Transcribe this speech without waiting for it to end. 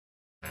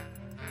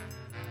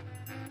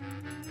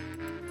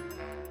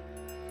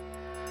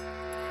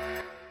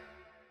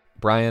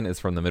Brian is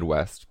from the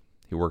Midwest.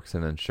 He works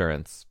in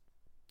insurance.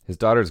 His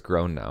daughter's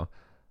grown now,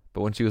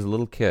 but when she was a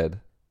little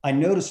kid, I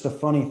noticed a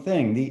funny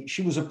thing.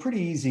 She was a pretty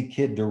easy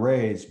kid to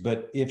raise,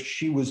 but if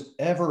she was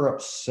ever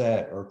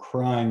upset or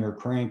crying or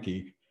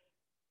cranky,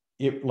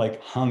 it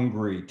like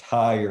hungry,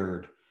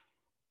 tired,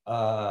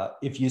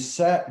 if you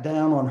sat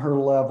down on her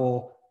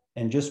level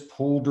and just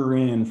pulled her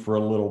in for a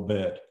little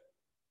bit,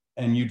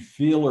 and you'd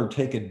feel her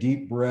take a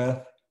deep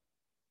breath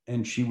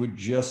and she would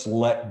just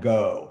let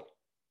go.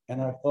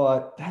 And I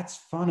thought, that's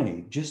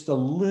funny. Just a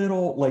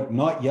little, like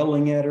not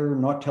yelling at her,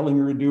 not telling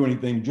her to do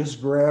anything,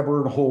 just grab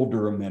her and hold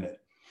her a minute.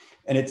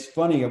 And it's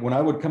funny, when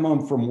I would come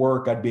home from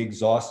work, I'd be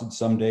exhausted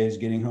some days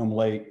getting home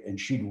late, and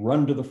she'd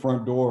run to the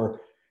front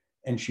door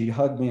and she'd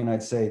hug me, and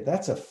I'd say,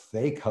 that's a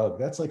fake hug.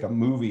 That's like a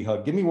movie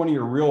hug. Give me one of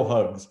your real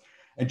hugs.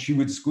 And she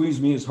would squeeze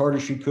me as hard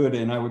as she could.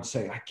 And I would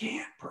say, I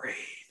can't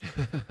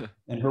breathe.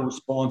 And her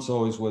response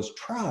always was,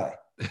 try.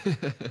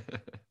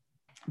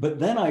 But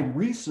then I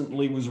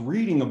recently was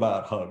reading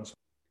about hugs.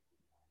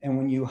 And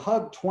when you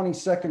hug 20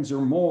 seconds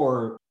or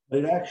more,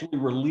 it actually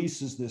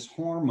releases this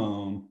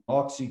hormone,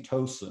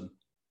 oxytocin,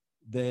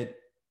 that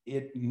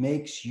it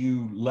makes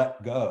you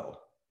let go.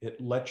 It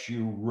lets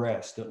you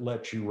rest. It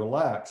lets you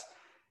relax.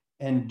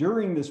 And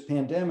during this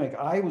pandemic,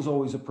 I was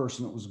always a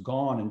person that was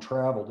gone and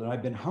traveled, and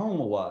I've been home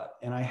a lot.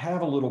 And I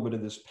have a little bit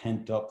of this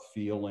pent up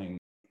feeling.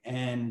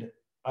 And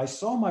I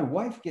saw my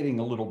wife getting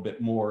a little bit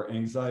more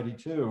anxiety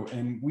too.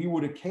 And we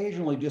would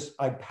occasionally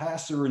I'd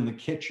pass her in the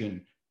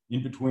kitchen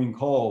in between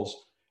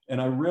calls. And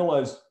I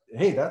realized,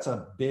 hey, that's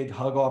a big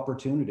hug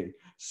opportunity.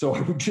 So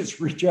I would just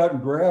reach out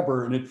and grab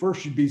her. And at first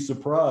she'd be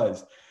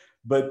surprised,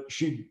 but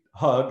she'd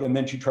hug and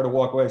then she'd try to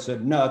walk away. I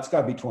said, no, it's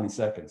got to be 20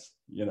 seconds.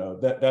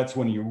 That's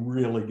when you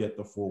really get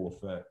the full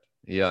effect.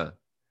 Yeah.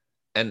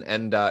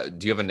 And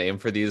do you have a name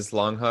for these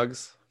long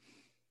hugs?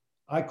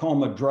 I call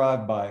them a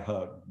drive-by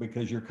hug,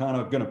 because you're kind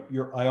of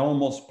I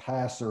almost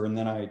pass her and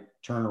then I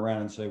turn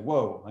around and say,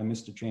 whoa, I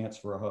missed a chance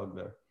for a hug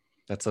there.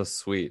 That's so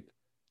sweet.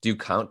 Do you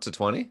count to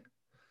 20?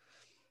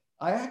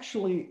 I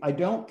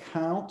don't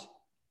count,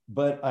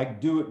 but I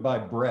do it by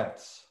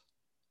breaths.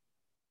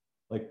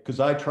 Because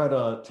I try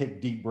to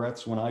take deep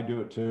breaths when I do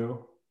it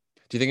too.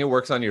 Do you think it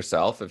works on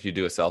yourself if you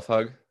do a self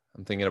hug?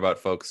 I'm thinking about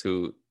folks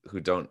who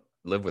don't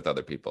live with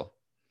other people.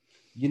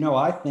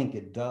 I think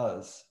it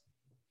does.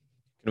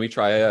 Can we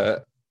try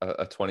a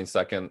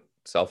 20-second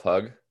self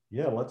hug?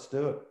 Yeah, let's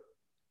do it.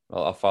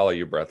 Well, I'll follow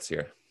your breaths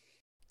here.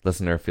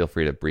 Listener, feel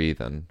free to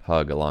breathe and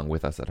hug along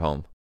with us at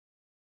home.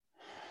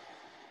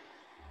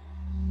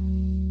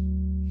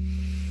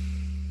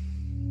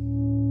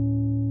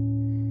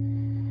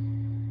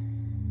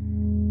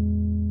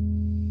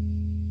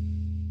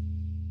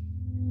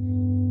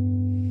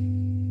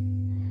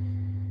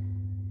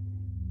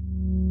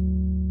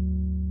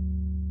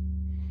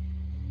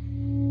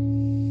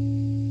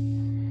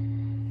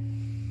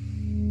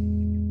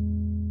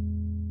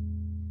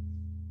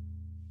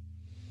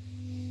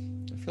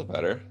 I feel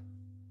better.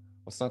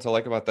 What's not to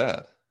like about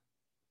that?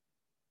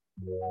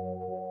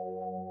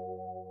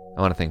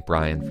 I want to thank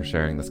Brian for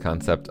sharing this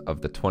concept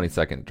of the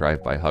 20-second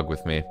drive-by hug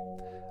with me.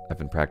 I've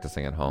been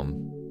practicing at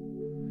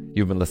home.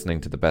 You've been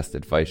listening to The Best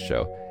Advice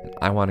Show, and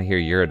I want to hear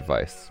your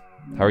advice.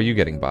 How are you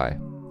getting by?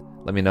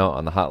 Let me know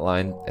on the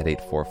hotline at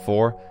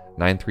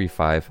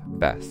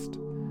 844-935-BEST.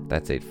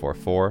 That's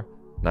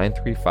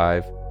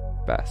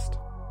 844-935-BEST.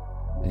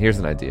 And here's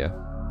an idea.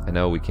 I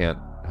know we can't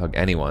hug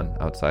anyone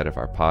outside of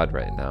our pod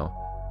right now,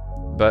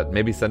 but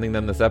maybe sending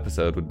them this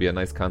episode would be a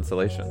nice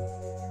consolation.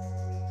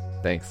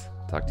 Thanks.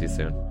 Talk to you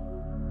soon.